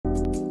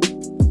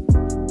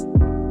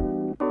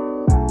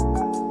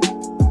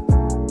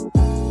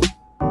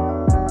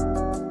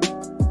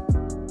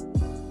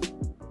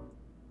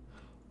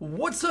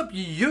What's up,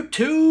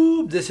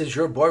 YouTube? This is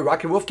your boy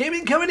Rocky Wolf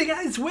Gaming coming to you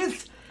guys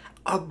with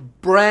a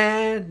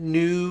brand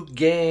new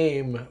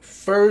game.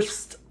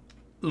 First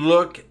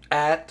look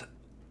at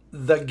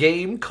the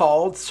game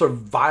called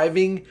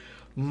Surviving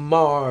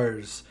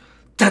Mars.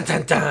 Dun,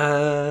 dun,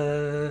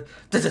 dun,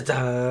 dun, dun,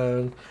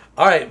 dun.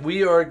 All right,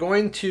 we are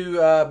going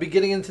to be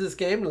getting into this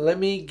game. Let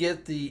me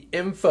get the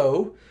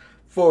info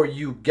for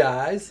you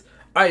guys.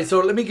 All right, so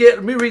let me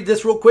read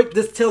this real quick.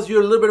 This tells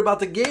you a little bit about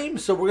the game,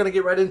 so we're gonna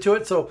get right into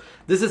it. So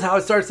this is how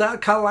it starts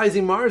out: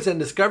 colonizing Mars and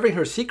discovering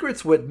her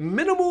secrets with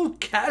minimal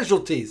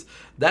casualties.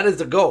 That is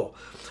the goal.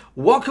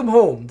 Welcome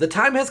home. The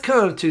time has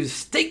come to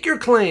stake your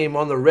claim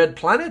on the red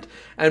planet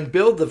and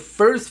build the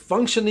first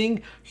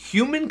functioning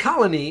human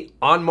colony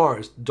on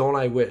Mars. Don't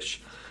I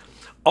wish?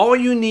 All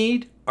you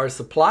need are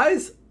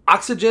supplies,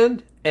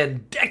 oxygen,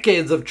 and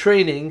decades of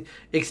training,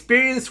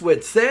 experience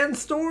with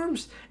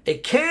sandstorms, a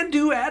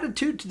can-do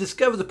attitude to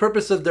discover the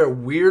purpose of their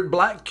weird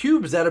black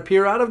cubes that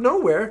appear out of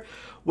nowhere.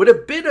 With a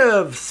bit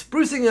of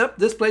sprucing up,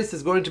 this place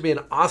is going to be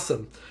an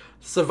awesome.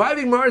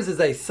 Surviving Mars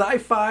is a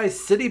sci-fi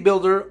city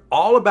builder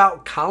all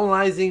about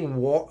colonizing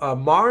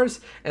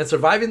Mars and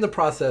surviving the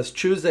process.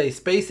 Choose a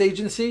space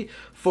agency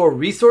for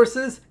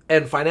resources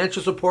and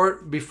financial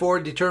support before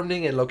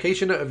determining a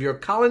location of your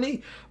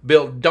colony.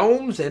 Build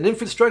domes and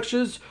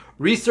infrastructures,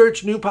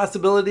 research new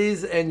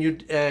possibilities, and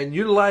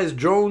utilize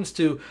drones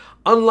to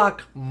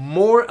unlock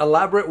more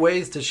elaborate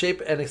ways to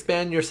shape and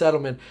expand your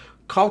settlement.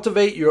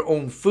 Cultivate your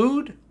own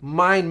food,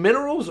 mine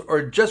minerals,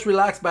 or just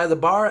relax by the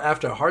bar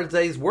after a hard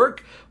day's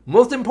work.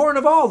 Most important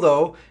of all,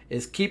 though,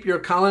 is keep your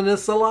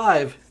colonists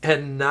alive,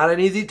 and not an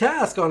easy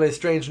task on a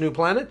strange new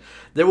planet.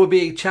 There will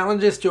be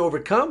challenges to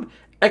overcome.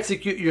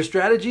 Execute your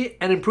strategy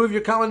and improve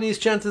your colony's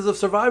chances of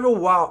survival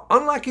while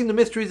unlocking the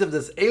mysteries of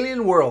this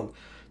alien world.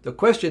 The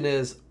question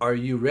is, are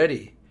you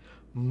ready?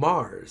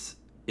 Mars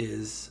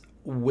is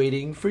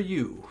waiting for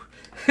you.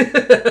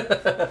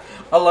 I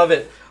love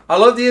it. I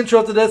love the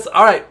intro to this.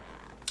 All right,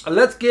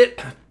 let's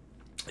get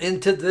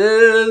into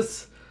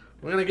this.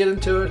 We're going to get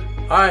into it.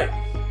 All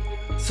right.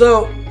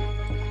 So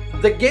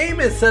the game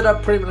is set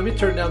up pretty much. Let me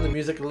turn down the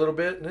music a little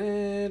bit.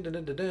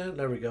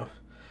 There we go.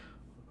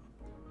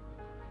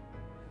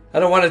 I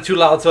don't want it too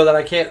loud so that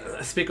I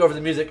can't speak over the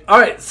music. All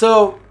right,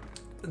 so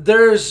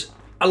there's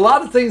a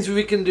lot of things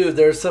we can do.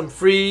 There's some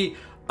free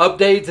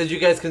updates, as you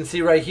guys can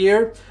see right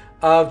here.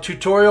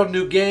 Tutorial,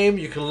 new game.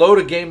 You can load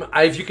a game.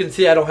 If you can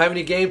see, I don't have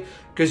any game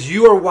because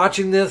you are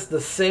watching this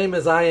the same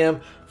as I am.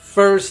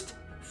 First,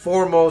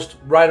 foremost,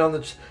 right on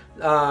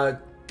the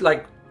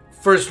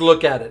first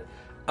look at it.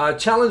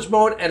 Challenge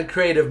mode and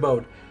creative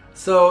mode.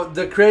 So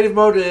the creative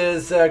mode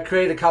is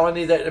create a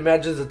colony that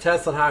imagines a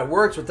test on how it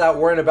works without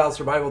worrying about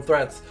survival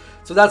threats.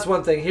 So that's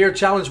one thing. Here,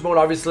 challenge mode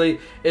obviously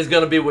is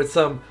going to be with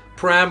some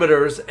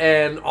parameters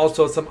and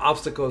also some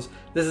obstacles.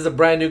 This is a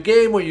brand new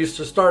game where you used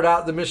to start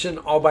out the mission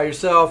all by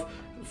yourself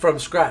from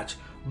scratch.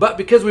 But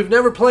because we've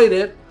never played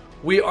it,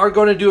 we are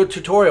going to do a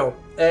tutorial.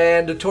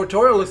 And the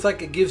tutorial looks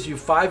like it gives you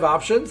 5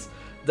 options.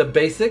 The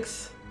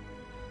basics.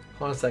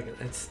 Hold on a second.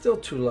 It's still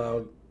too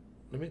loud.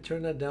 Let me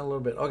turn that down a little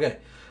bit. Okay.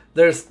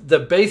 There's the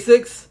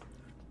basics,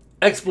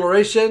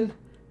 exploration,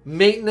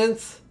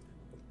 maintenance,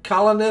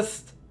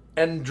 colonists,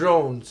 and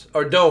drones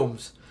or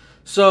domes.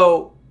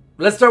 So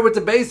let's start with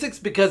the basics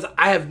because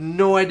I have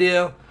no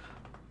idea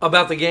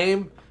about the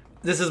game.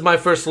 This is my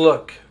first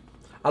look.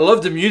 I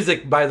love the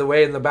music, by the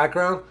way, in the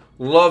background.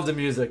 Love the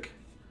music.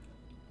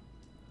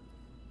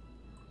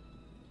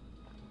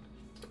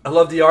 I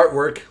love the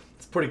artwork.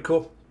 It's pretty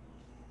cool.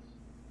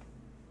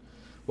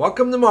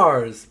 Welcome to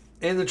Mars.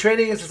 In the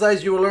training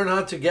exercise, you will learn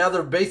how to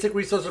gather basic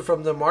resources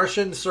from the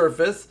Martian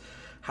surface,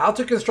 how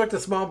to construct a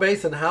small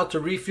base, and how to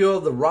refuel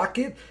the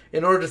rocket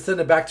in order to send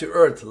it back to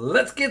Earth.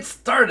 Let's get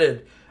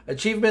started.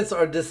 Achievements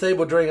are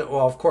disabled during it.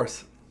 Well, of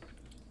course.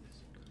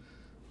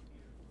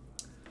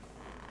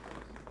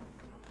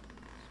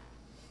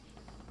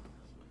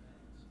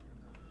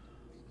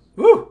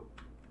 Woo!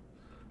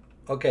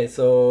 Okay,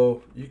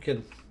 so you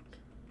can...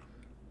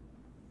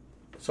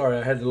 Sorry,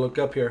 I had to look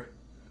up here.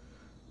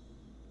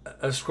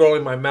 I'm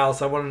scrolling my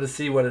mouse. I wanted to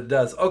see what it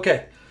does.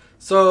 Okay,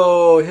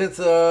 so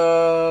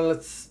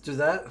let's do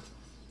that.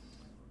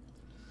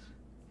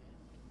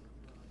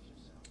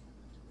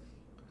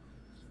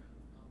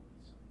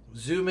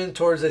 Zoom in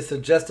towards a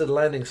suggested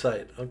landing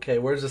site. Okay,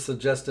 where's the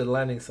suggested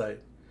landing site?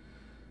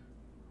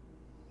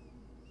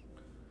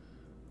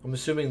 I'm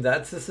assuming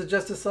that's the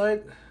suggested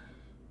site.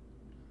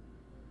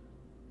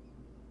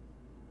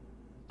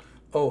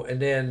 Oh,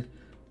 and then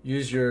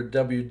use your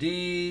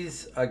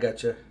WDs. I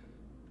gotcha.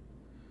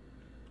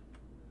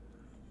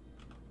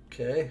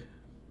 Okay,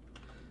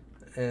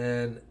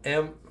 and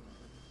M.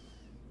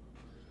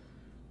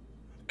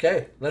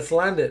 Okay, let's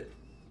land it.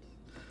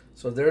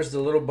 So there's the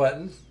little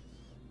button.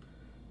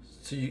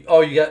 So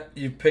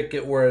you pick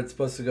it where it's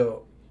supposed to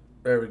go.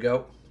 There we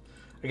go.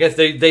 I guess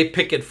they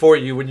pick it for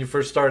you when you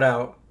first start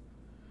out.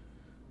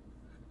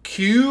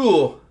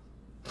 Cool.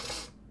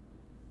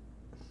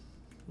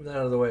 Move that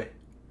out of the way.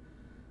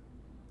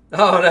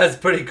 Oh, that's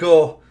pretty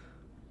cool.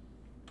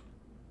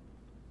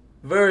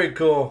 Very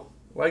cool.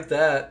 Like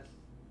that.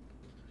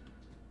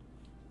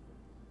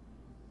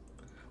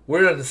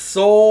 We're in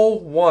Sol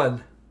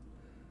 1.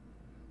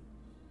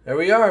 There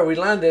we are. We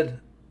landed.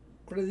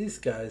 What are these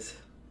guys?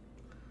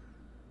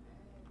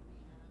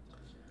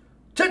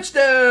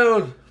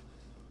 Touchdown!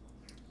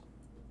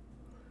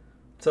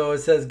 So it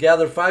says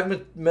gather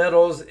 5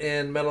 metals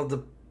in metal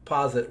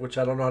deposit, which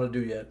I don't know how to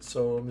do yet.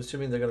 So I'm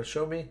assuming they're going to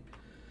show me.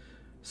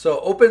 So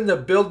open the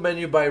build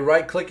menu by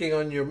right-clicking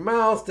on your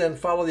mouse, then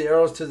follow the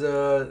arrows to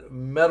the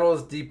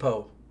metals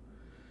depot.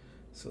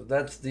 So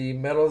that's the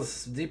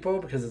metals depot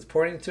because it's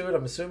pointing to it.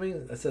 I'm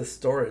assuming it says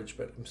storage,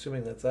 but I'm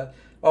assuming that's that.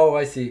 Oh,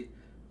 I see.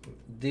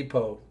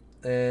 Depot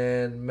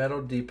and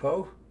metal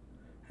depot.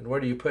 And where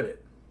do you put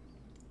it?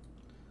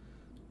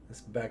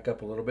 Let's back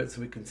up a little bit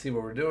so we can see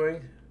what we're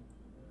doing.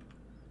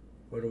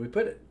 Where do we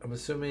put it? I'm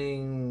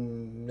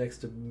assuming next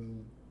to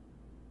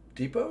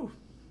depot.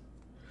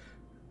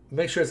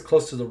 Make sure it's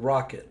close to the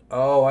rocket.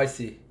 Oh, I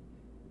see.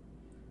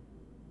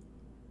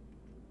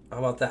 How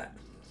about that?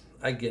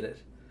 I get it.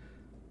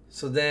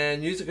 So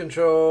then use the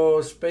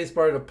control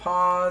spacebar to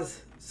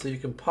pause. So you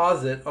can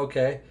pause it.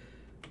 Okay.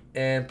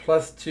 And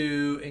plus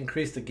to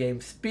increase the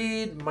game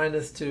speed.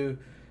 Minus to...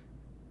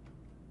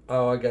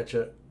 Oh, I got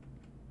you.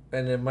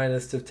 And then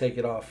minus to take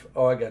it off.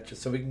 Oh, I got you.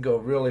 So we can go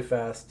really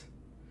fast.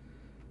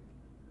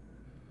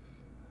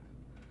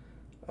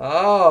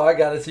 Oh, I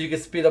got it. So you can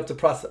speed up the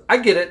process. I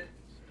get it.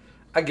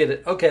 I get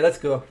it. Okay, let's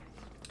go.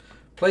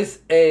 Place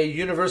a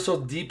universal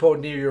depot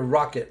near your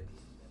rocket.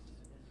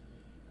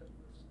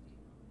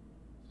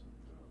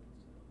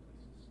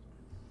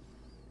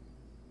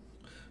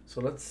 So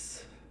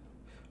let's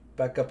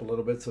back up a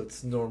little bit so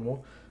it's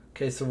normal.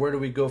 Okay, so where do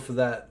we go for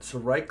that? So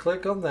right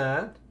click on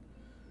that.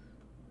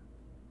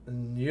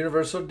 And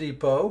universal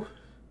depot.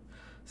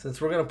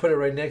 Since we're going to put it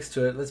right next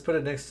to it, let's put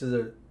it next to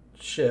the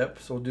ship.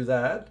 So we'll do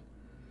that.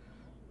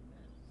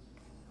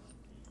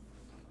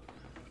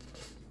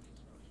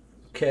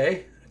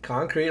 Okay,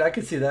 concrete, I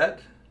can see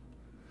that.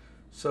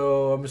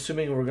 So I'm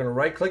assuming we're going to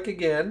right click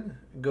again,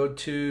 go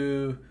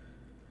to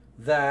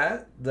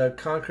that, the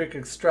concrete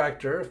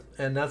extractor,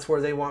 and that's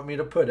where they want me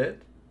to put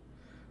it.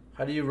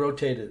 How do you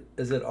rotate it?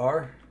 Is it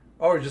R?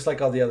 Or just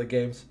like all the other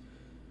games?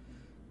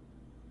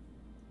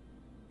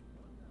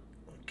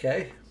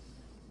 Okay.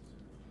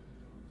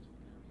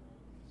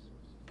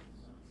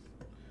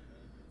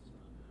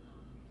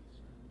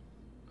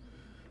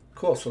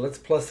 Cool, so let's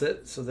plus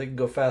it so they can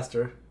go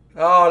faster.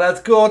 Oh, that's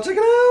cool. Check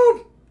it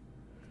out.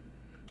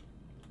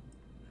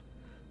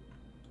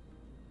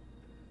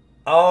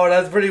 Oh,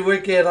 that's pretty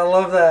wicked. I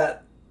love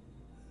that.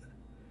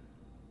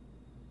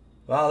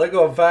 Wow, they're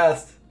going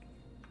fast.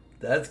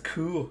 That's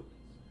cool.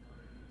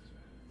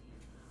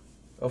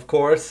 Of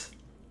course.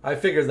 I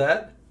figured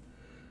that.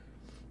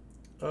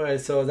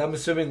 Alright, so I'm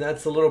assuming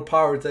that's the little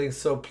power thing.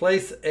 So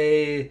place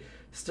a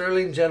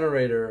Stirling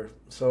generator.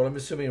 So I'm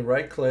assuming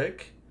right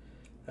click.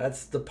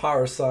 That's the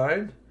power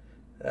sign.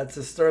 That's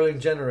a Stirling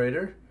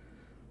generator.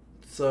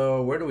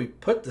 So where do we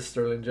put the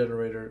Stirling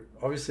generator?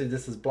 Obviously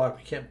this is blocked.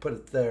 We can't put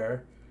it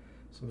there.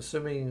 So I'm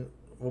assuming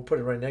we'll put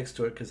it right next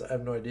to it because I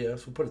have no idea.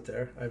 So we'll put it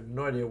there. I have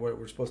no idea what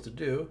we're supposed to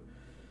do.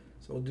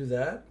 So we'll do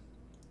that.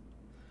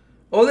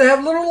 Oh, they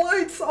have little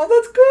lights. Oh,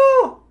 that's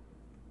cool.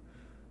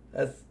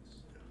 That's...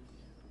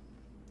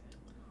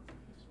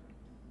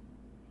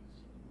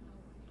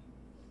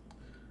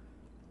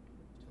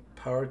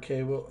 Power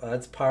cable.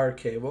 That's power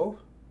cable.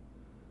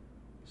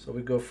 So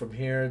we go from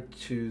here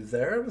to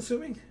there, I'm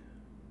assuming.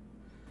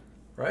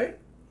 Right?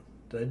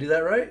 Did I do that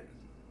right?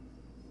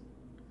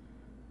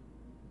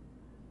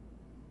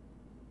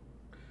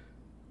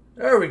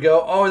 There we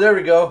go. Oh, there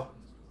we go.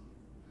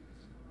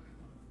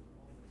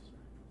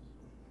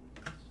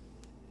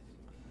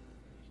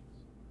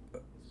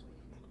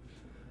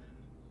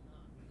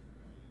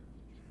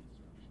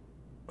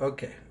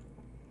 Okay.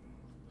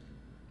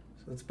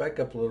 So let's back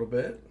up a little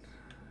bit.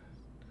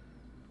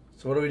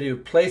 So what do?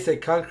 Place a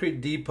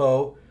concrete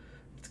depot.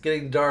 It's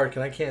getting dark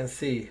and I can't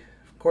see.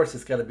 Of course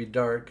it's got to be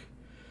dark.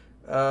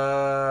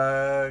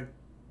 And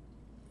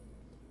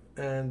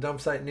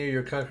dump site near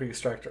your concrete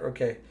extractor.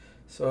 Okay.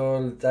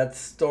 So that's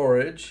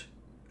storage.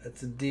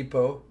 That's a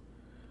depot.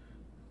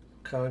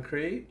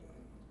 Concrete.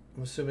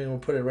 I'm assuming we'll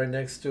put it right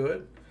next to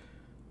it.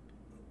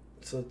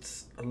 So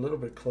it's a little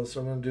bit closer.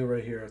 I'm going to do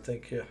right here, I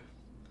think. Yeah.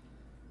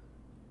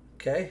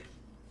 Okay.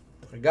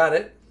 I got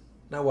it.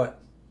 Now what?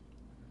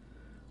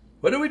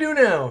 What do we do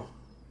now?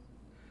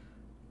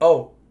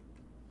 Oh,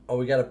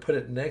 we got to put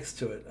it next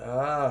to it.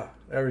 Ah,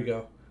 there we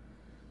go.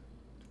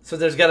 So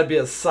there's got to be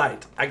a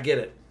site. I get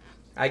it.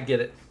 I get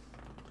it.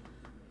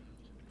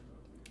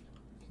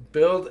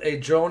 Build a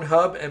drone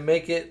hub and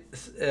make it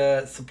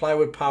supply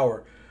with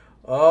power.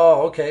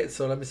 Oh, okay.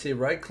 So let me see.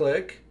 Right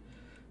click.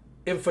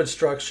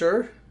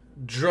 Infrastructure.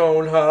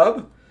 Drone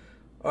hub.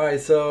 All right.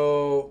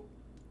 So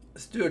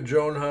let's do a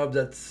drone hub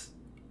that's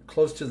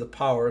close to the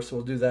power. So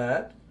we'll do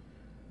that.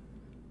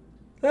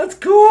 That's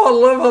cool. I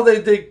love how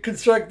they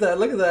construct that.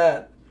 Look at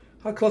that.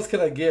 How close can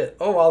I get?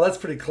 Oh, wow. That's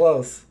pretty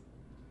close.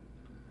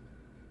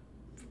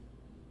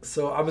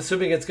 So I'm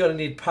assuming it's going to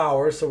need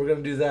power. So we're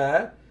going to do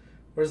that.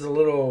 Where's the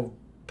little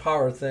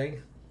power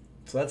thing?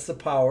 So that's the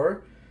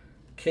power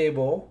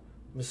cable.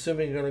 I'm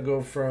assuming you're going to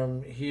go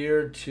from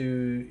here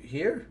to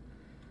here.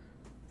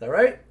 Is that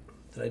right?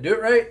 Did I do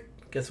it right?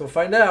 Guess we'll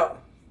find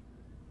out.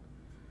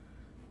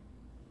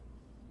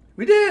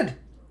 We did!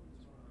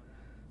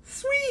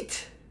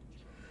 Sweet!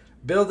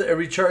 Build a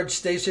recharge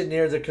station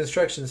near the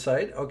construction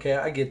site. Okay,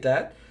 I get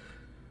that.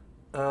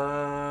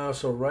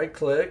 So right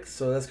click.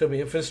 So that's going to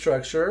be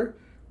infrastructure.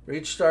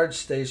 Recharge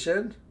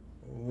station.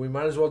 We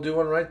might as well do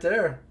one right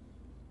there.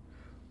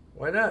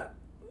 Why not?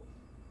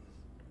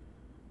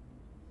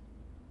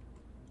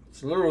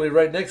 It's literally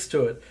right next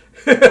to it.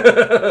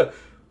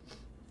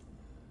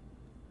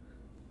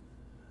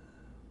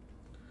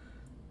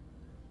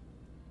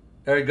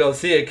 There you go.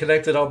 See, it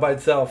connected all by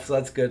itself, so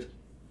that's good.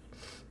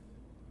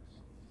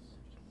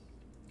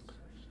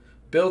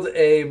 Build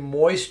a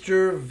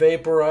moisture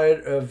vapor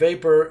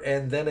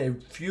and then a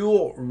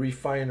fuel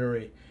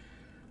refinery.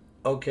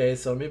 Okay,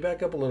 so let me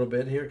back up a little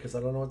bit here because I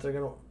don't know what they're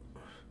going to...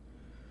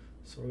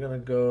 So we're going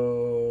to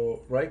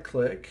go right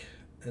click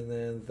and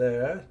then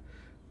there.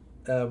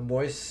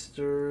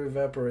 Moisture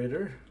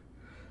evaporator.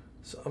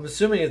 So I'm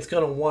assuming it's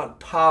going to want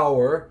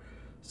power.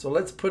 So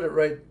let's put it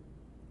right...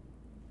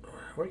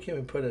 Where can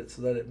we put it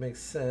so that it makes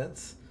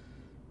sense?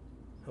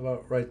 How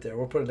about right there?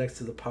 We'll put it next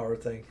to the power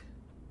thing.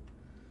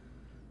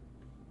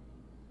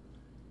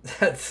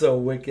 That's so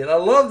wicked. I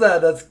love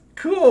that. That's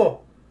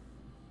cool.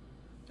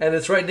 And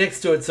it's right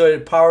next to it, so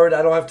it powered.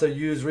 I don't have to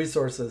use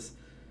resources.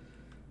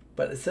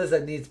 But it says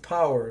that needs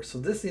power. So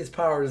this needs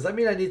power. Does that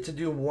mean I need to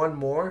do one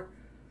more?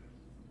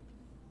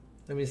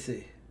 Let me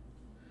see.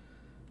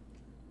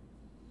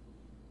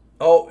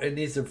 Oh, it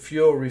needs a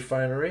fuel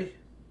refinery.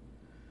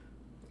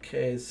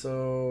 Okay,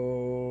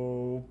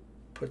 so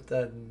put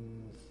that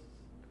in.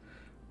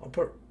 I'll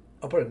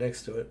put it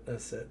next to it.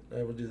 That's it.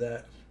 I will do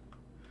that.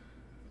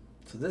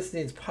 So this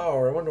needs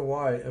power. I wonder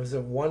why. Is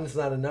it one's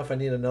not enough? I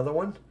need another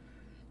one.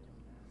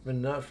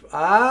 Enough.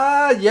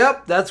 Ah,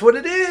 yep, that's what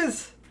it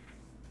is.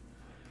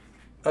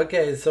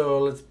 Okay, so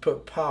let's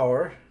put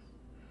power.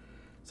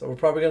 So we're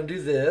probably going to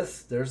do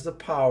this. There's the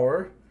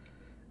power.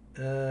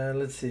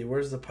 Let's see.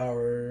 Where's the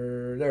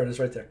power? There it is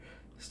right there.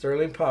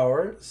 Sterling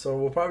power. So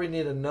we'll probably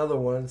need another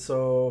one.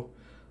 So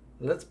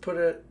let's put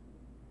it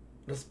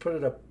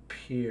up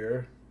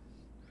here.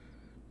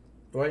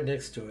 Right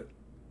next to it.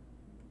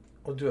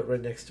 We'll do it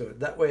right next to it.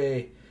 That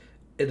way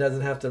it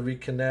doesn't have to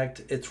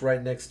reconnect. It's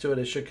right next to it.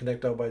 It should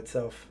connect all by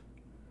itself.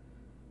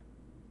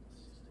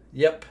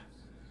 Yep.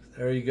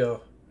 There you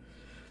go.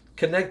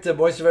 Connect the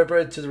moisture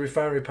evaporator to the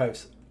refinery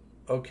pipes.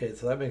 Okay,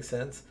 so that makes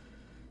sense.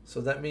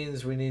 So that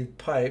means we need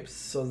pipes.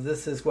 So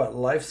this is what?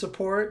 Life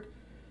support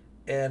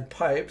and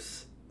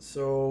pipes.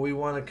 So we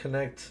want to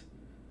connect,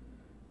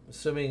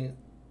 assuming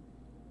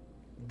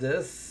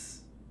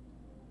this,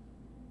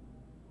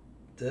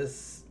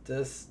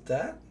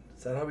 that.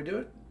 Is that how we do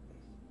it?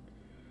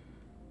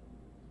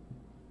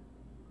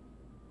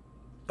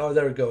 Oh,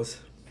 there it goes.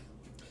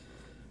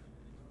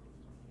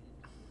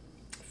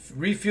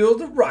 Refuel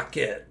the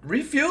rocket.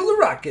 Refuel the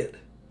rocket.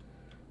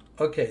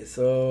 Okay,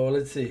 so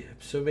let's see.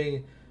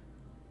 Assuming...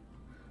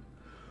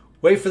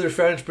 Wait for the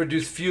refinery to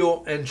produce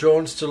fuel and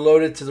drones to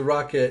load it to the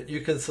rocket.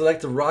 You can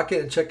select the rocket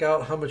and check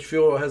out how much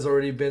fuel has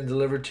already been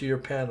delivered to your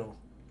panel.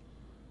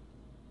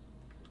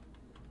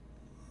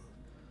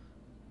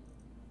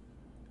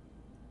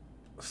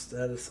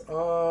 Status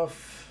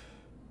off.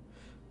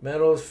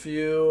 Metals,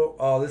 fuel.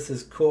 Oh, this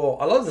is cool.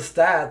 I love the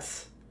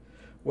stats.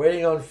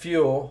 Waiting on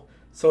fuel.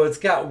 So it's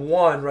got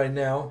 1 right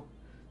now.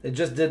 It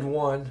just did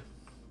 1.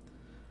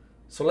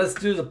 So let's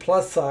do the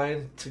plus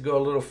sign to go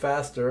a little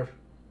faster.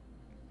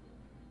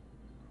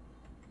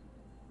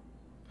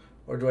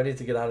 Or do I need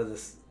to get out of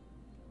this?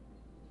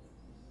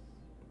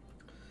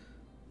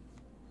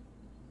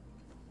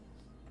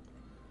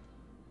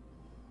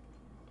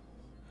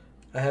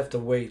 I have to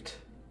wait.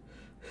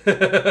 Is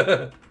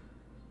it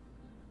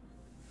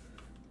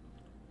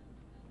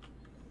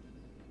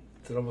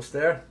almost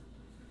there?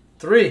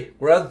 3.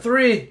 We're on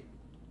 3.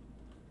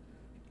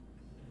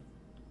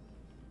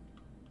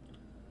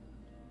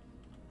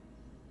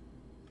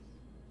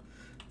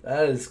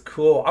 That is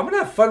cool. I'm going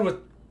to have fun with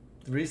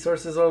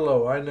resources are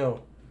low. I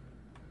know.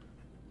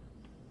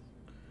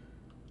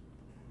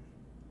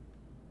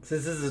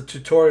 Since this is a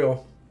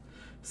tutorial,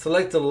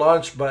 select the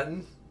launch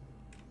button.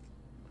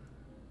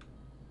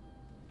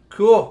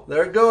 Cool.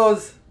 There it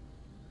goes.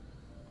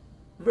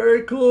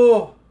 Very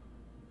cool.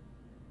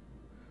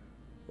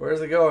 Where's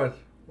it going?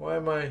 Why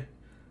am I...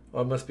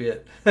 Oh, it must be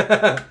it.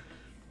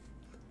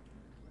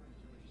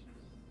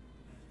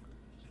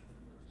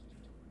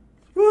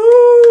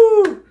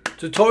 Woo!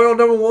 Tutorial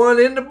number 1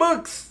 in the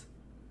books.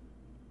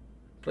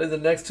 Play the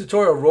next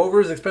tutorial.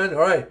 Rovers expand.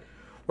 All right.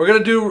 We're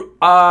going to do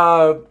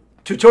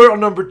tutorial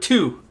number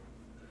 2.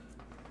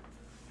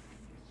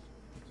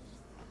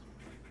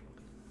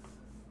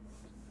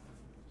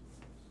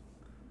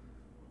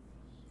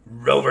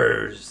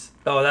 Rovers.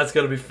 Oh, that's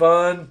going to be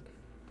fun.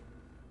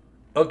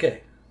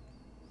 Okay.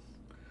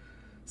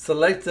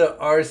 Select the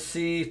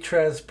RC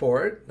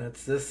transport.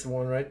 That's this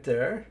one right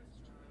there.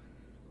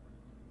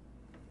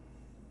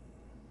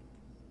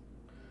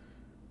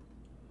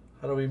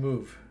 How do we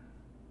move?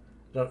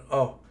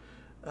 Oh.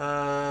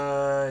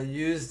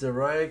 Use the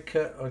right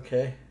cut.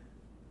 Okay.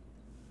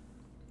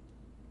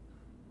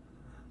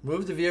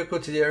 Move the vehicle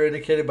to the area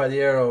indicated by the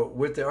arrow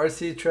with the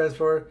RC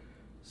transport.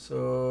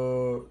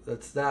 So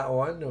that's that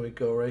one. And we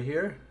go right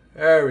here.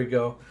 There we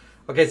go.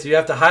 Okay, so you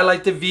have to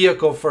highlight the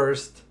vehicle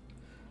first.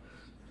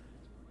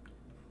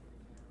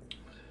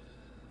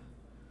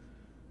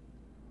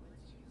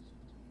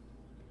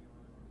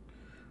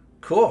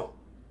 Cool.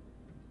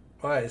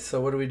 All right,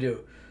 so what do we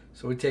do?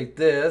 So we take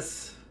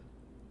this.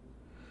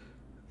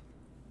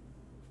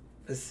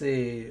 Let's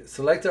see.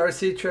 Select the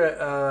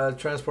RC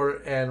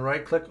transporter and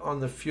right click on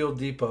the fuel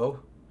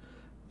depot.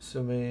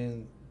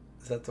 Assuming,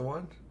 is that the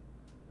one?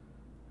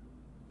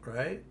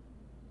 Right?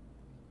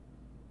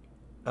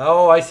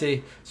 Oh, I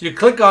see. So you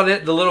click on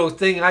it, the little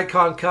thing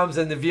icon comes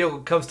and the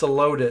vehicle comes to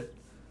load it.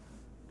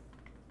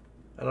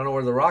 I don't know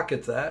where the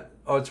rocket's at.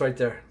 Oh, it's right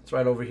there. It's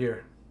right over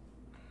here.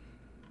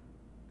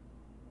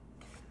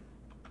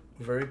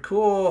 Very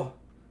cool.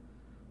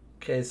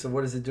 Okay, so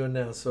what is it doing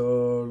now?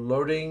 So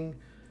loading,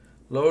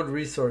 load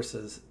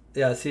resources.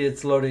 Yeah, see,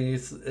 it's loading.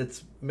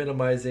 It's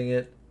minimizing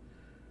it.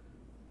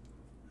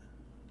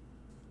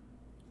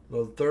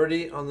 Load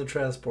 30 on the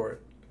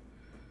transport.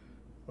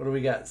 What do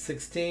we got?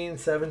 16,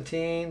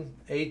 17,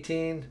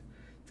 18.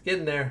 It's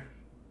getting there.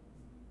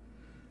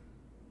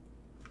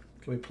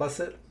 Can we plus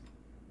it?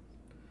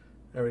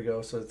 There we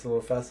go. So it's a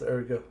little faster. There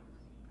we go.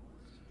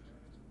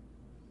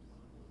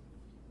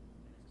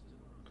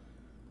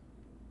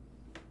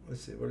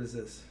 Let's see. What is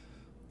this?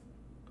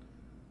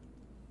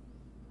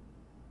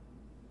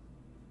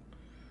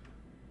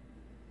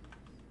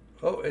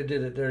 Oh, it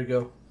did it. There you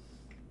go.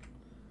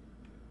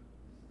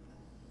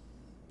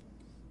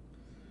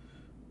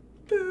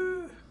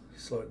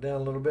 Slow it down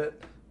a little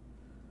bit.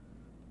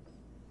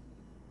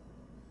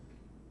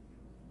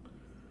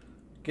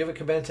 Give a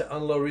command to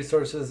unload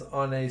resources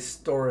on a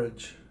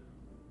storage.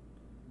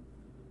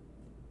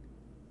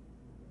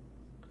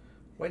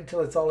 Wait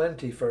until it's all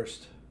empty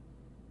first.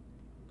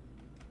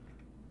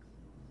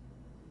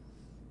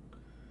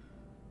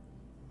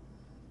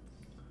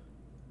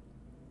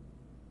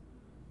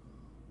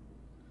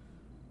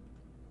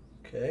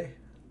 Okay,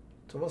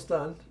 it's almost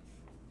done.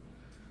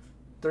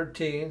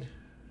 13.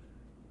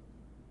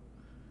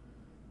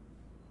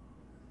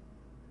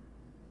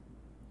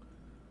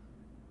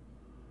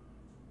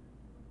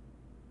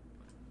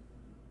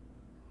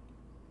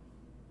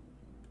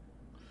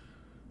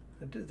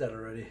 I did that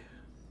already.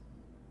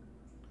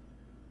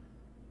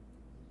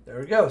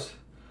 There it goes.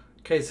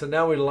 Okay, so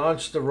now we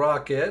launch the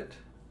rocket.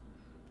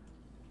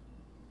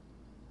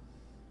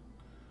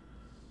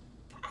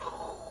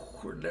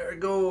 There it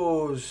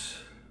goes.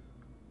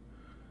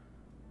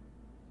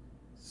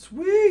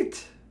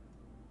 Sweet.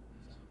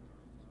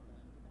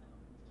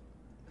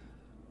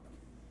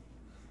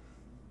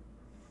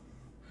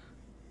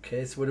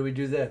 Okay, so what do we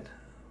do then?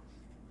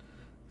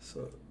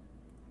 So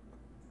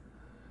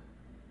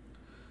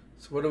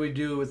what do we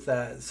do with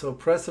that? So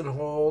press and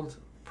hold,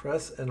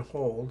 press and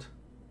hold.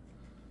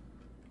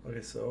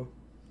 Okay, so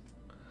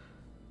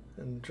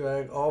and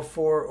drag all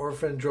 4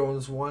 orphan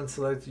drones. One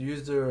select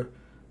user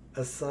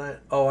assign.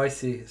 Oh, I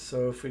see.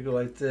 So if we go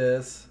like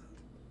this,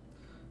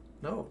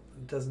 no,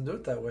 it doesn't do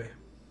it that way.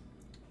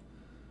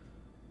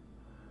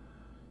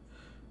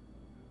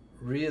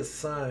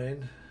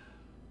 Reassign.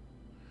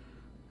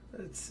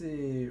 Let's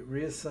see,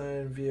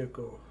 reassign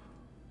vehicle.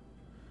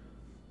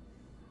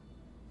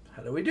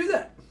 How do we do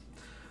that?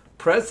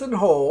 Press and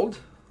hold.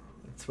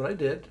 That's what I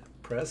did.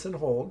 Press and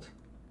hold.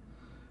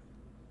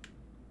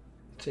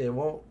 See, it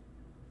won't.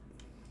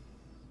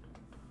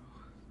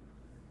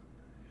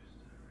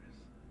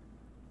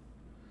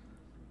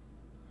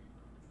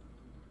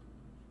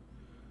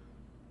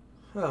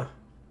 Huh.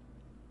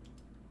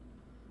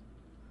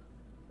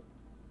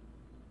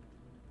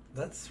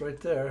 That's right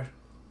there.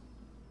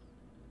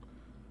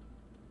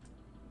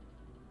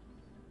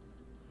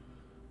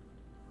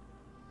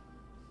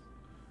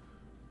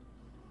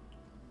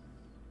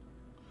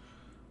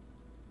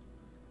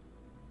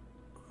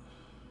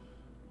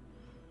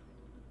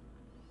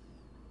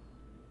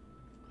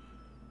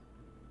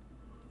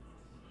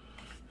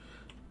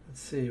 Let's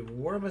see,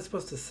 where am I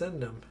supposed to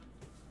send them?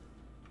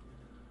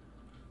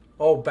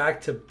 Oh,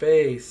 back to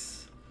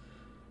base.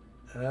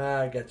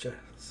 Ah, I gotcha.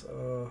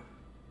 So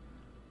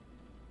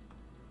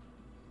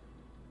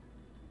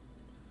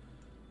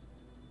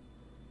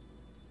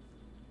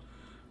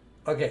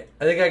okay,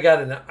 I think I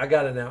got it now. I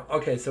got it now.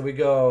 Okay, so we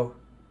go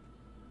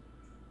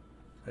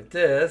like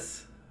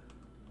this.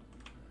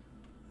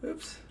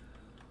 Oops.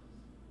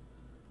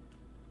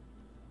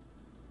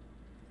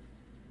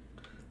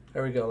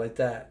 There we go, like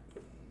that.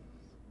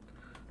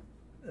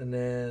 And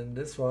then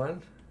this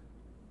one.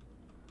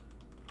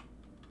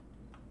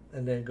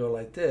 And then go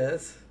like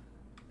this.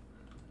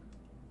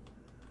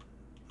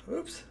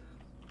 Oops.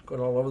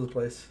 Going all over the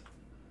place.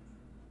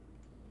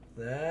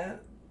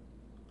 That.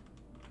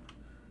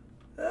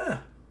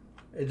 Ah.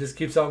 It just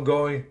keeps on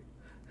going.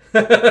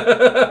 Hey,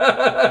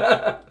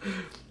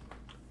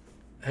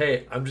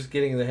 I'm just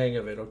getting the hang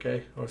of it,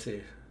 okay? Let's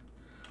see.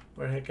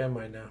 Where the heck am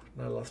I now?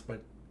 I lost my...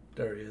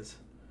 There he is.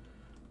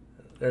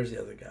 There's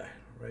the other guy.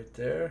 Right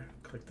there.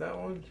 Click that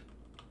one.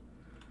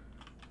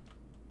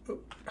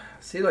 Oop.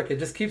 See, look, it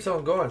just keeps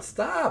on going.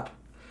 Stop!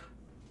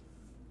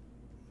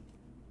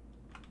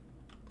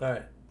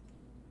 Alright.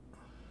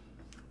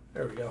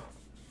 There we go.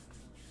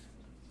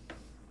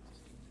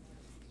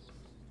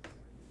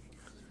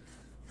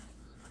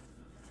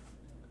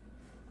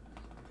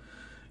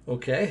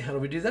 Okay, how do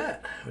we do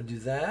that? We do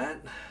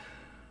that.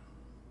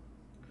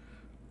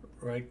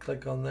 Right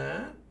click on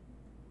that.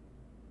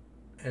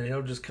 And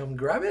he'll just come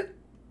grab it.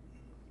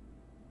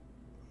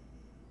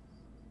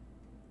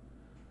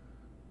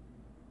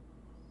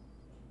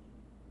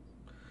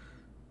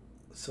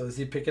 So is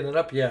he picking it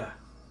up? Yeah.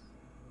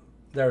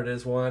 There it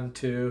is. 1,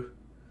 2.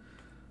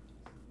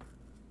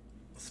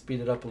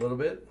 Speed it up a little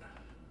bit.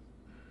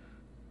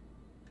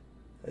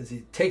 As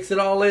he takes it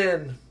all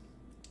in.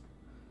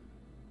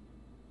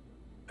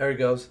 There he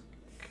goes.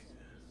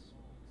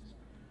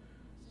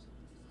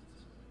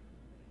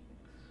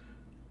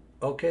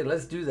 Okay,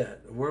 let's do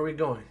that. Where are we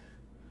going?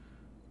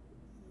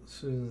 As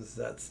soon as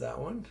that's that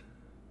one.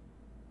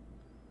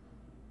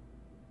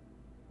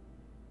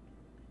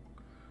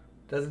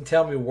 Doesn't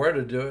tell me where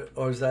to do it.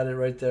 Or is that it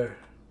right there?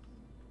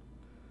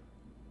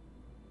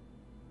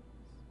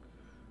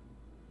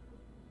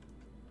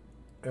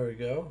 There we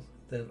go.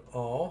 Then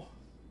all.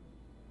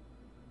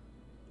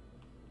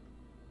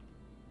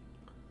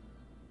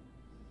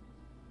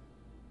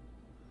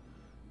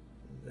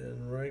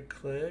 Then right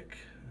click.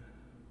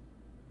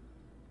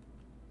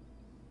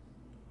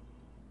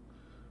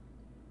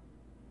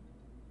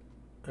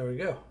 There we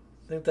go.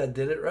 I think that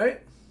did it,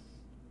 right?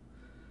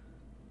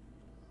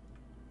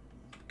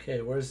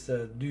 Okay, where's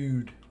the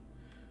dude?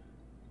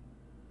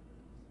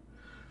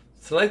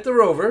 Select the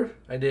rover.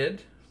 I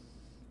did.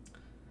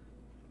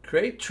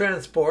 Create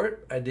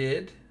transport. I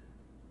did.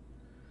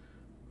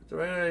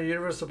 The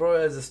universal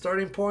program as a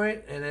starting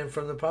point, and then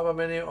from the pop-up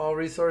menu, all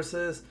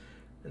resources,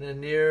 and then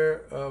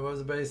near what was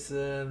the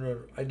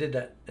basin? I did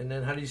that. And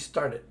then how do you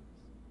start it?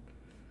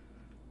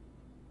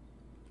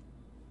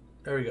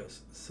 There he goes.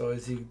 So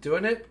is he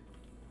doing it?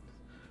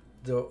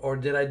 Or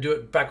did I do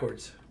it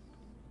backwards?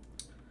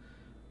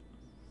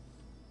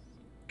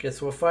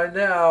 Guess we'll find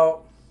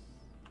out.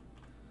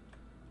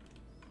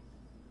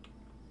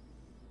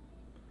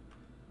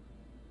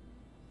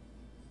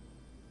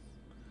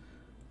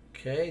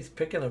 Okay, he's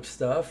picking up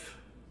stuff.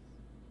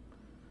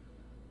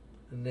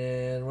 And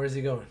then where's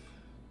he going?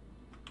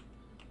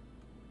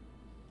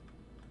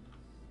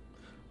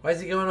 Why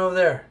is he going over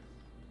there?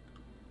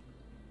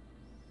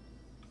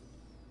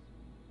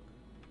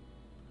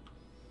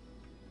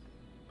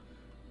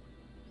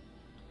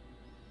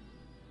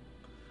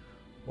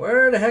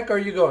 Where the heck are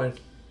you going?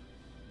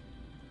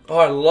 Oh,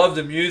 I love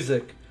the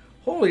music.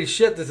 Holy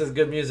shit, this is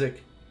good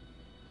music.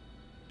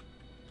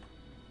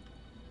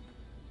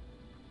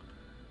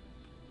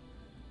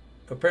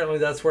 Apparently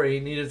that's where he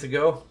needed to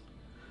go.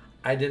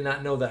 I did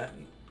not know that.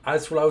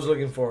 That's what I was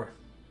looking for.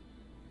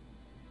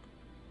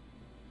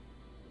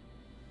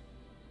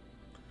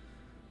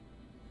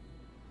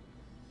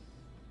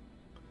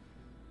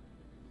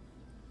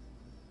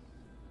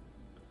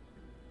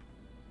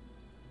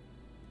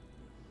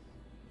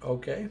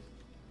 Okay.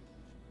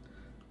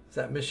 Is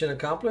that mission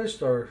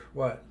accomplished or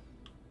what?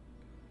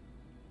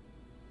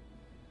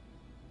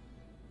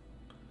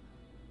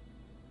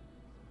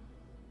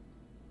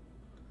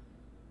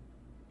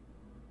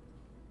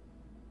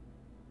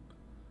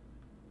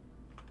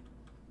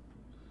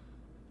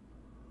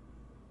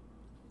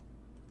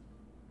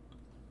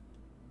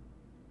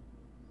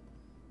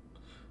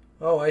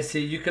 Oh, I see.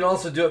 You can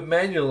also do it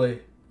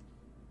manually.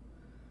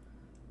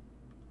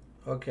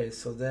 Okay,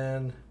 so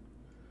then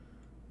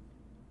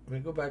let me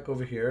go back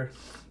over here.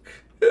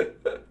 I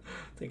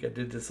think I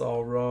did this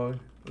all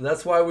wrong.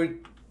 That's why we...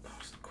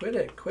 Quit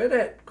it, quit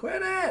it,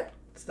 quit it!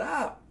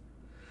 Stop!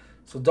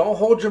 So don't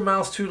hold your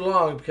mouse too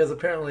long because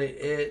apparently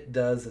it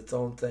does its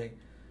own thing.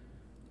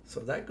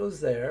 So that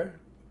goes there,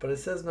 but it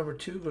says number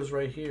 2 goes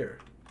right here.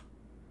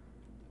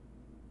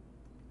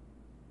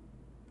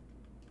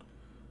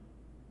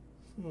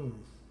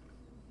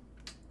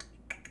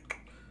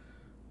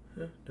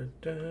 Da, da,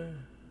 da.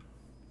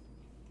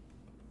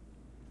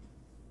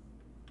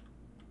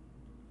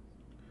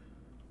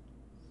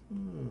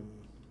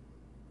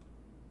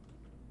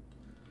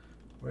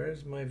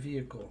 Where's my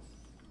vehicle?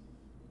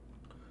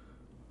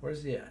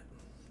 Where's he at?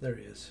 There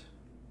he is.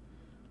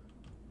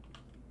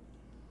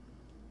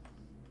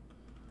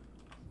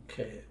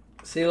 Okay.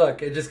 See,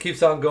 look, it just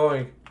keeps on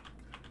going.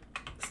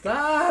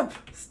 Stop!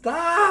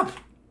 Stop!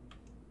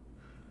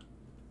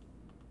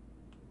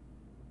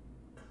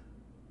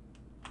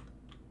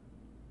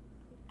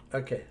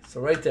 Okay, so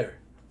right there.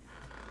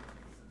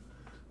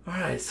 All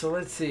right, so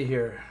let's see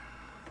here.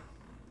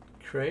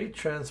 Create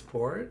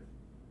transport.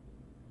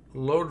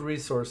 Load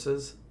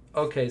resources.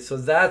 Okay, so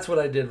that's what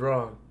I did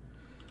wrong.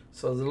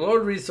 So the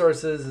load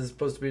resources is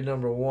supposed to be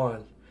number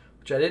 1,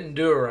 which I didn't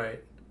do it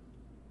right.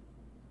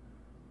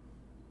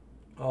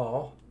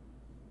 All.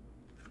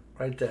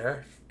 Right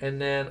there.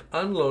 And then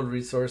unload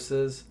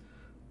resources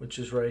which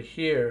is right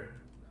here.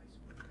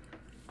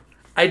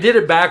 I did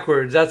it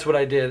backwards. That's what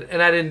I did.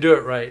 And I didn't do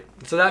it right.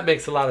 So that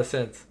makes a lot of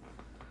sense.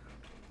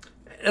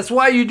 That's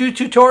why you do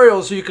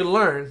tutorials, so you can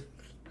learn.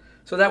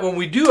 So that when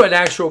we do an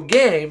actual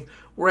game,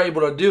 we're able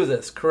to do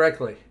this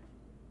correctly.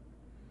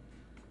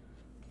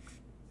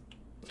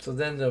 So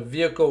then the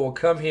vehicle will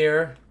come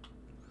here,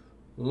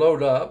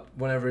 load up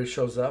whenever he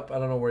shows up. I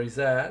don't know where he's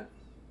at.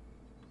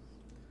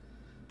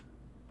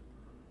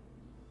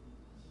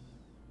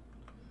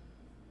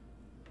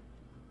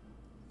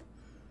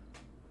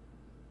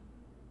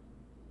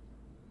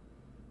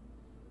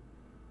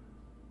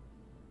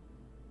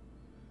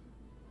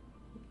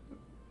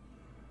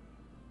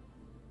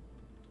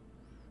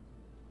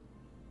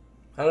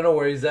 I don't know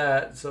where he's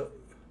at, so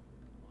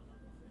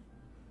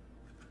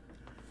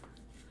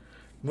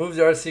move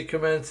the RC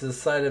command to the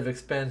side of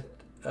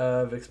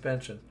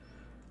expansion.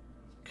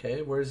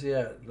 Okay, where's he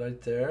at?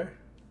 Right there.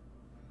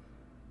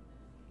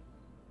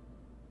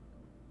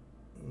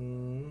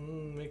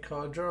 We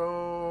call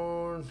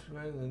drone,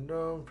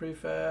 drone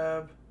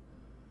prefab.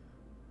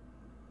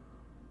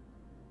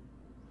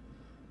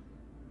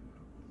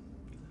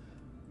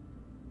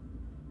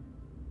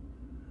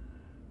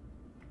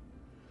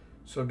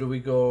 So do we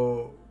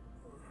go?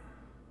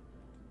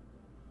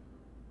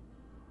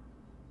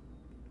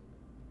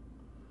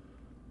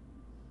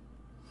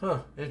 Huh,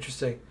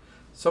 interesting.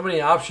 So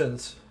many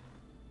options.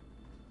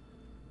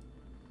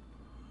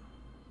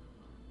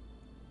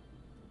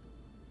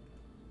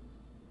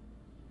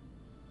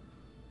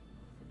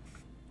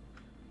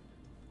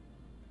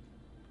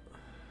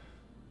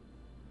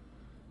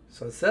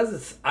 So it says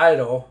it's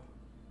idle.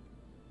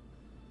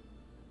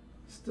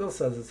 Still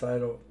says it's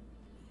idle.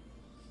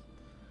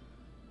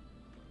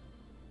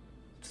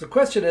 So the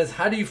question is,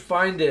 how do you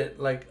find it?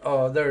 Like,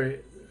 oh, there.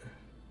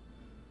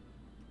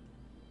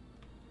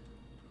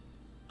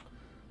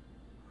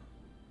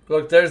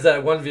 Look, there's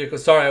that one vehicle.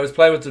 Sorry, I was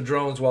playing with the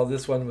drones while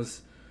this one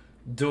was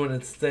doing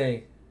its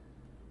thing.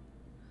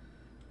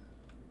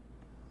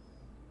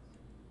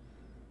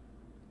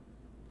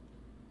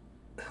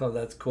 Oh,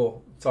 that's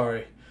cool.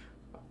 Sorry.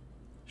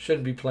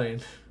 Shouldn't be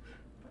playing.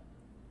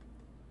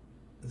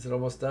 Is it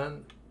almost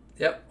done?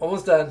 Yep,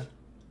 almost done.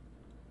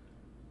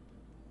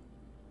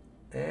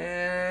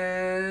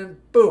 And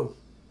boom.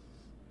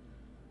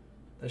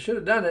 I should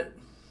have done it.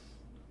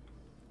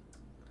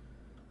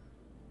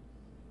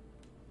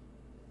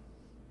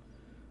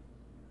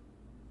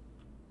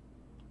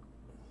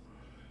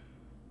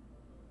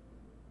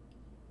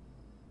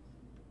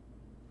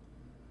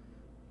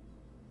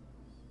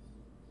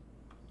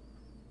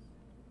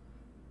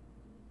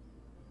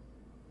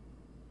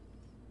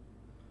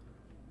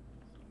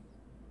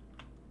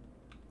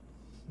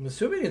 I'm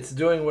assuming it's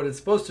doing what it's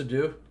supposed to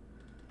do.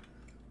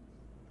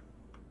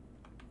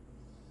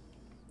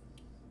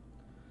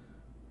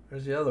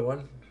 There's the other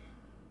one.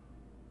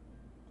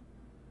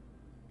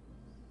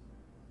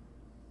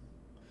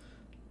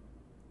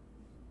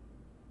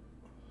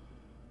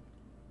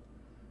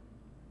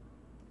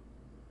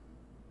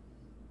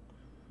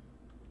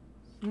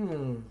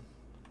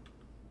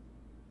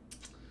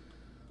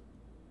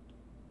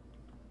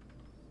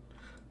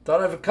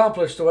 Thought I've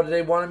accomplished what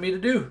they wanted me to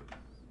do.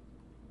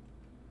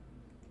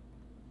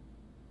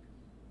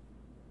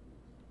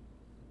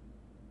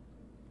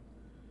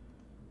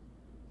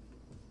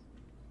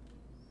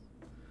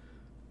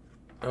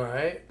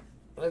 Alright.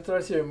 Let's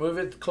RC move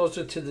it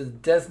closer to the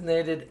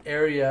designated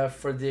area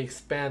for the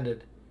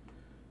expanded.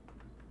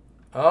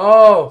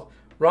 Oh,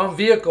 wrong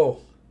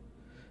vehicle.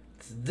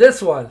 It's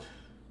this one.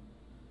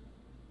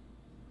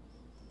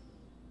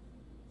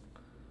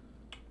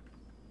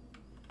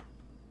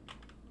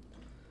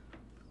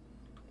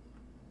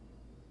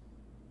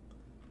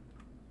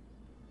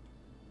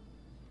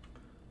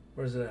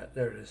 Where's it at?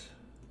 There it is.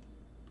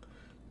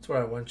 That's where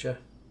I want you.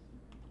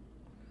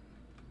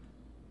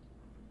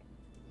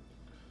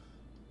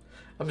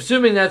 I'm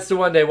assuming that's the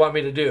one they want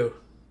me to do.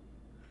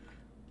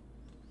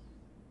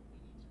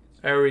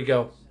 There we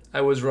go.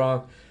 I was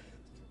wrong.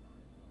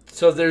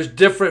 So there's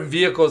different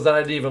vehicles that I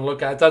didn't even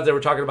look at. I thought they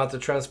were talking about the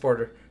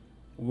transporter.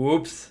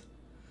 Whoops.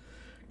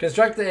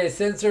 Construct a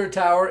sensor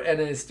tower and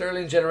a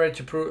Stirling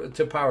generator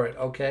to power it.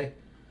 Okay.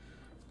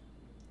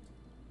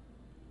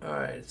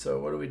 Alright, so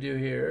what do we do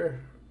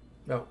here?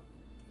 No.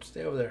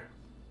 Stay over there.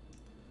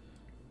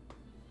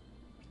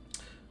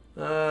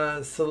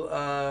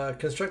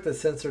 Construct a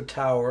sensor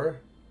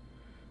tower.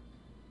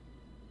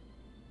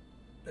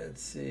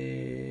 Let's see.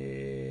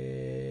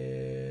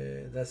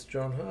 That's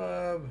drone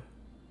hub.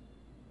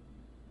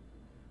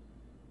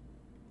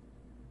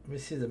 Let me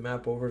see the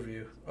map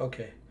overview.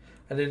 Okay.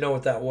 I didn't know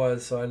what that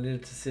was, so I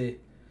needed to see.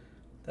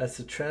 That's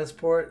the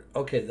transport.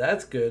 Okay,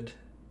 that's good.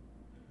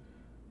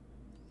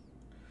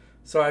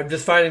 So I'm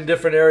just finding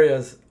different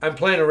areas. I'm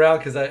playing around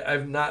because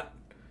I've not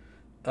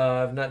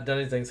done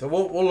anything. So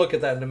we'll look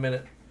at that in a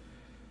minute.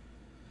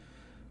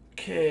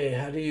 Okay,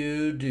 how do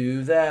you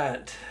do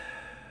that?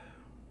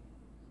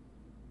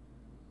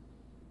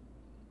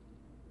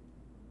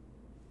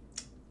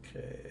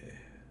 Okay,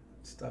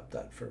 stop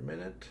that for a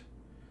minute.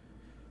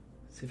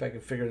 See if I can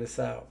figure this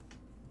out.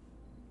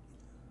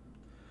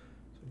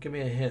 Give me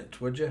a hint,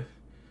 would you?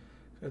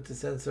 Got the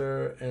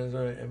sensor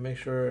and make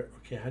sure.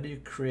 Okay, how do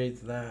you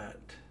create that?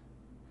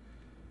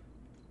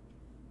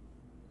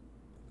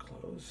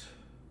 Close.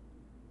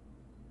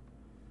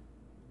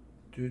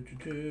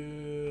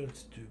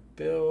 Let's do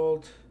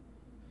build.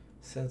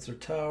 Sensor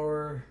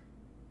tower.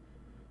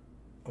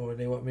 Oh, and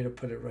they want me to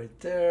put it right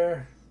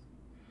there.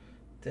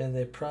 Then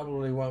they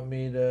probably want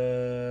me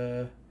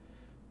to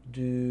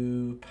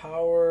do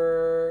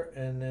power,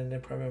 and then they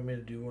probably want me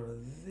to do one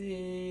of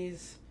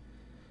these.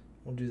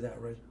 We'll do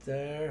that right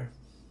there.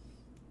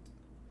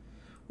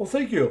 Well,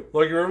 thank you.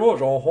 Thank you very much.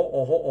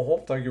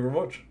 Thank you very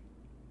much.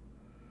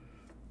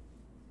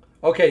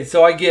 Okay,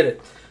 so I get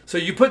it. So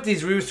you put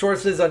these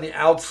resources on the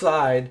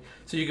outside,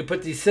 so you can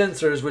put these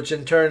sensors, which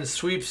in turn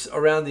sweeps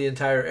around the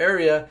entire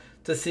area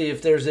to see if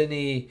there's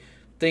any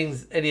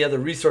other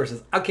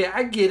resources. Okay,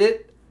 I get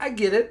it. I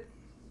get it.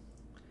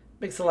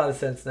 Makes a lot of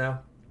sense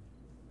now.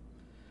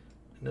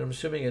 And I'm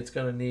assuming it's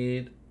going to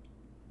need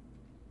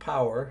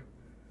power.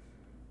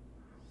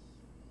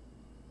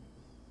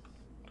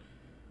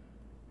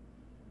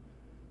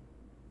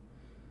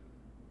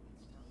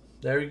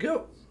 There you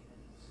go.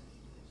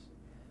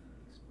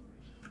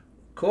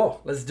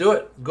 Cool. Let's do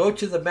it. Go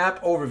to the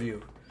map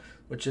overview,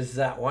 which is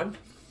that one.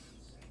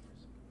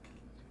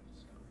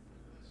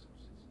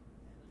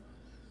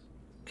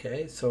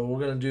 Okay, so we're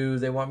going to do,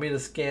 they want me to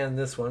scan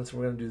this one, so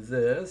we're going to do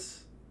this.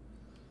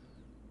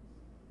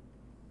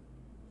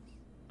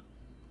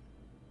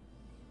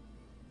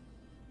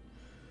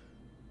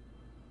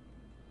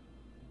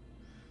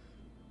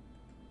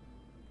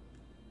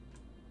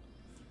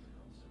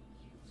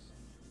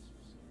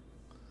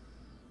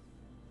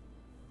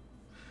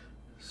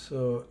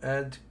 So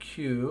add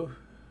queue.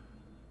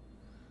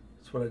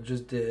 That's what I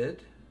just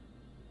did.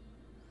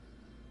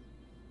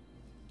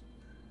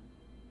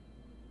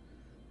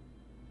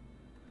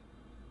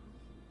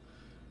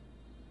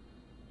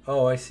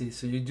 Oh, I see.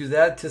 So you do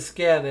that to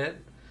scan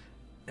it,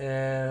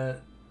 and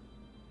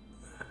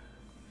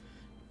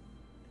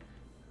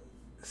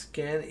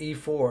scan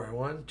E4.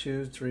 1,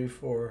 2, 3,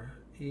 4.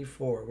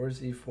 E4.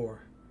 Where's E4?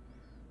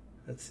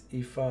 That's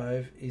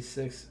E5,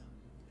 E6.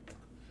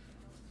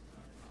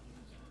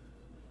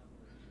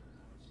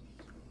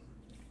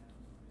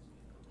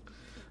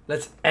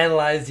 Let's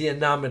analyze the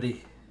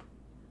anomaly.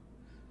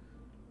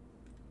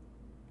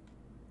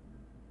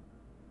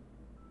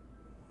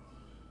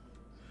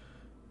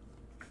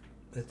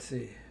 Let's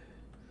see.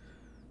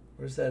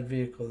 Where's that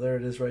vehicle? There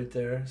it is right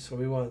there. So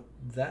we want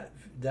that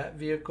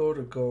vehicle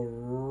to go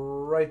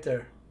right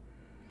there.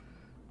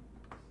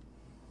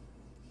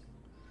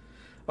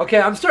 Okay,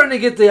 I'm starting to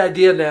get the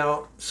idea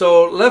now.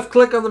 So left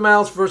click on the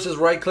mouse versus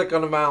right click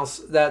on the mouse.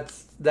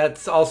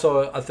 That's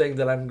also a thing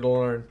that I'm going to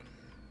learn.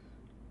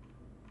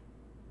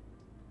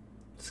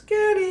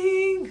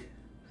 Scanning.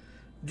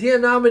 The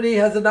anomaly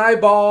has an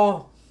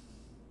eyeball.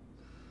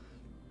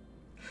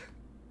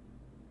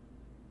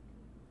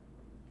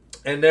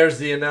 And there's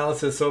the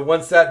analysis. So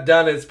once that's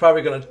done, it's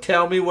probably going to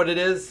tell me what it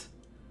is.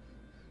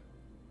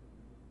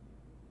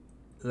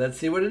 Let's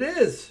see what it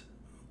is.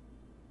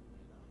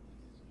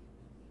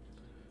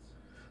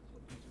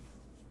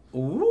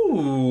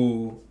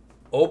 Ooh.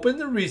 Open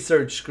the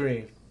research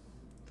screen.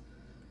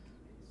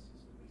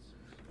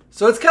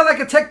 So it's kind of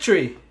like a tech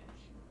tree.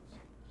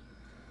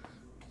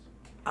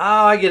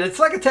 Oh, I get it. It's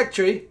like a tech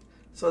tree.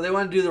 So they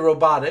want to do the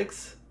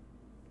robotics.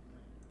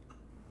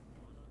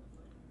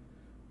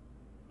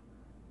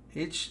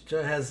 Each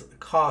has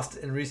cost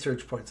and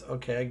research points.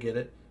 Okay, I get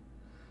it.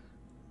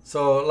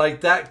 So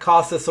like that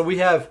costs us. So we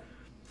have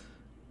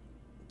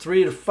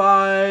 3 to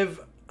 5.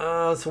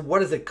 So what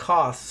does it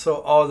cost?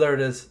 So, oh, there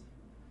it is.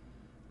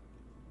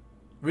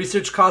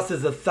 Research cost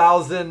is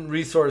 1,000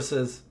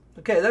 resources.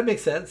 Okay, that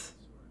makes sense.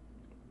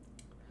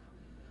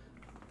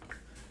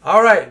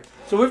 All right.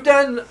 So we've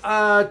done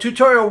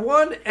tutorial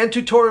 1 and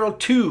tutorial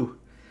 2.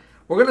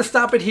 We're going to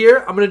stop it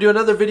here. I'm going to do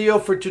another video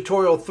for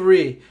tutorial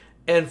 3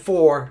 and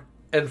 4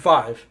 and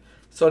 5.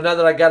 So now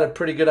that I got a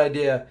pretty good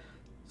idea.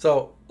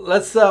 So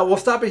let's we'll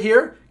stop it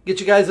here.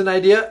 Get you guys an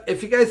idea.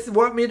 If you guys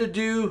want me to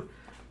do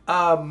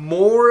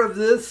more of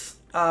this,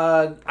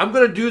 I'm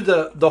going to do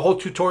the whole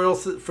tutorial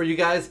for you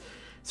guys.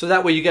 So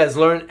that way you guys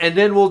learn. And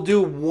then we'll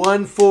do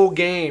one full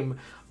game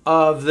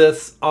of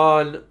this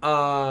on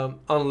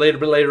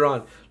later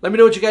on. Let me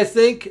know what you guys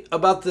think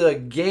about the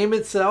game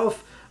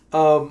itself.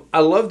 I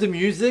love the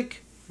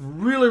music.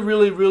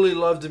 Really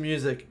love the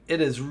music.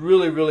 It is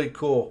really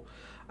cool.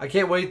 I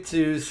can't wait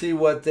to see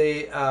what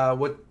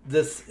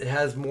this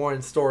has more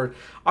in store.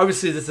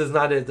 Obviously, this is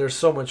not it. There's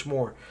so much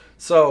more.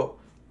 So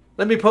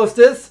let me post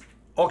this.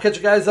 I'll catch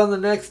you guys on the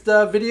next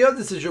video.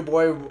 This is your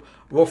boy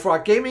Wolf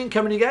Rock Gaming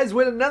coming to you guys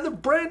with another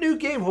brand new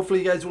game. Hopefully,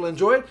 you guys will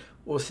enjoy it.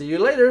 We'll see you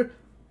later.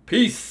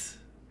 Peace.